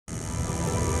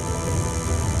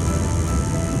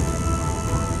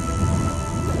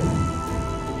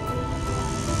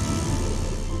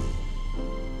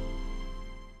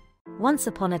Once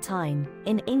upon a time,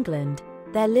 in England,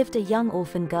 there lived a young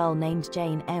orphan girl named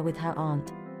Jane Eyre with her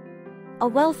aunt. A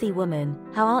wealthy woman,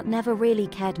 her aunt never really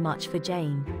cared much for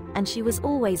Jane, and she was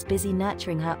always busy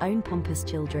nurturing her own pompous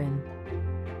children.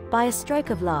 By a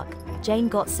stroke of luck, Jane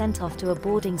got sent off to a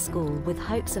boarding school with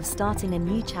hopes of starting a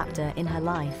new chapter in her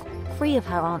life, free of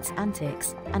her aunt's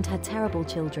antics and her terrible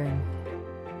children.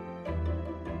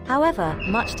 However,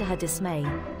 much to her dismay,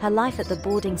 her life at the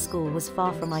boarding school was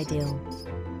far from ideal.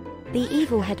 The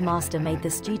evil headmaster made the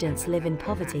students live in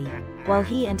poverty, while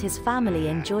he and his family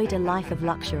enjoyed a life of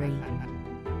luxury.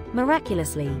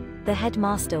 Miraculously, the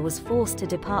headmaster was forced to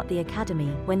depart the academy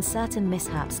when certain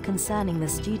mishaps concerning the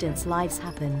students' lives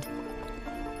happened,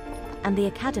 and the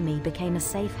academy became a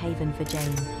safe haven for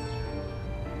Jane.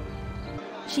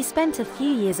 She spent a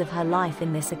few years of her life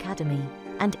in this academy,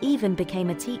 and even became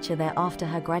a teacher there after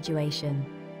her graduation.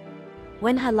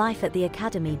 When her life at the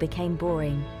academy became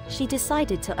boring, she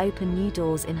decided to open new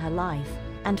doors in her life,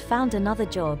 and found another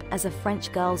job as a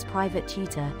French girl's private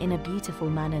tutor in a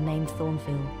beautiful manor named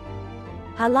Thornfield.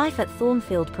 Her life at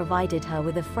Thornfield provided her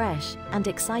with a fresh and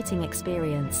exciting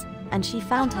experience, and she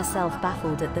found herself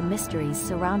baffled at the mysteries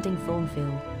surrounding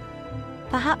Thornfield.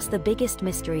 Perhaps the biggest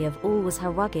mystery of all was her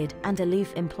rugged and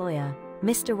aloof employer,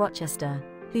 Mr. Rochester,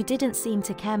 who didn't seem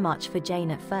to care much for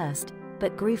Jane at first,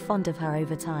 but grew fond of her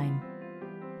over time.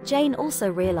 Jane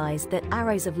also realized that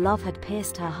arrows of love had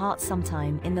pierced her heart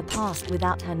sometime in the past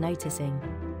without her noticing.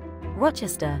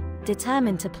 Rochester,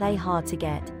 determined to play hard to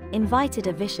get, invited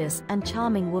a vicious and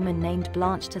charming woman named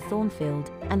Blanche to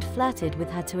Thornfield, and flirted with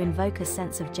her to invoke a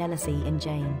sense of jealousy in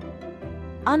Jane.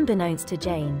 Unbeknownst to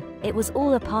Jane, it was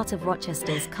all a part of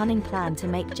Rochester's cunning plan to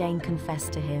make Jane confess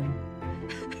to him.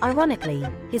 Ironically,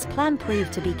 his plan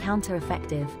proved to be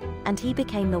counter-effective, and he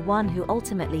became the one who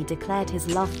ultimately declared his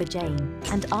love for Jane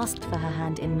and asked for her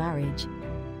hand in marriage.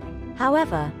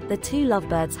 However, the two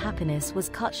lovebirds' happiness was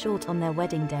cut short on their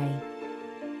wedding day.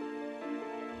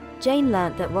 Jane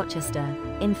learnt that Rochester,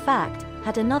 in fact,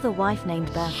 had another wife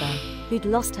named Bertha, who'd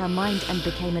lost her mind and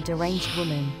became a deranged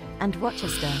woman, and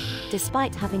Rochester,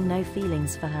 despite having no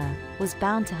feelings for her, was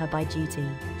bound to her by duty.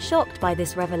 Shocked by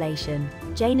this revelation,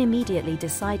 Jane immediately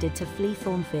decided to flee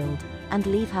Thornfield and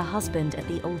leave her husband at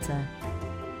the altar.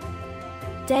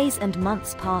 Days and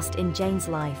months passed in Jane's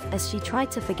life as she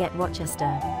tried to forget Rochester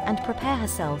and prepare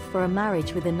herself for a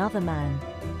marriage with another man,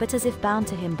 but as if bound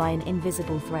to him by an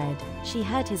invisible thread, she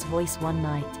heard his voice one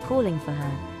night calling for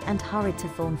her, and hurried to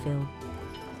Thornfield.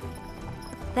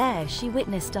 There she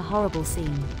witnessed a horrible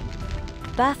scene.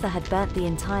 Bertha had burnt the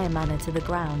entire manor to the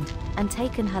ground, and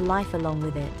taken her life along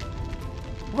with it.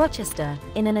 Rochester,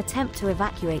 in an attempt to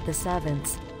evacuate the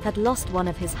servants, had lost one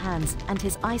of his hands and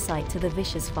his eyesight to the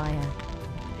vicious fire.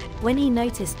 When he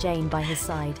noticed Jane by his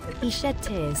side, he shed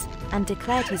tears, and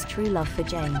declared his true love for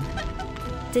Jane.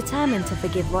 Determined to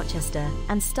forgive Rochester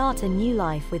and start a new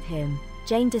life with him,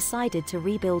 Jane decided to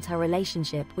rebuild her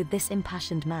relationship with this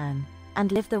impassioned man,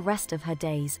 and live the rest of her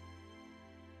days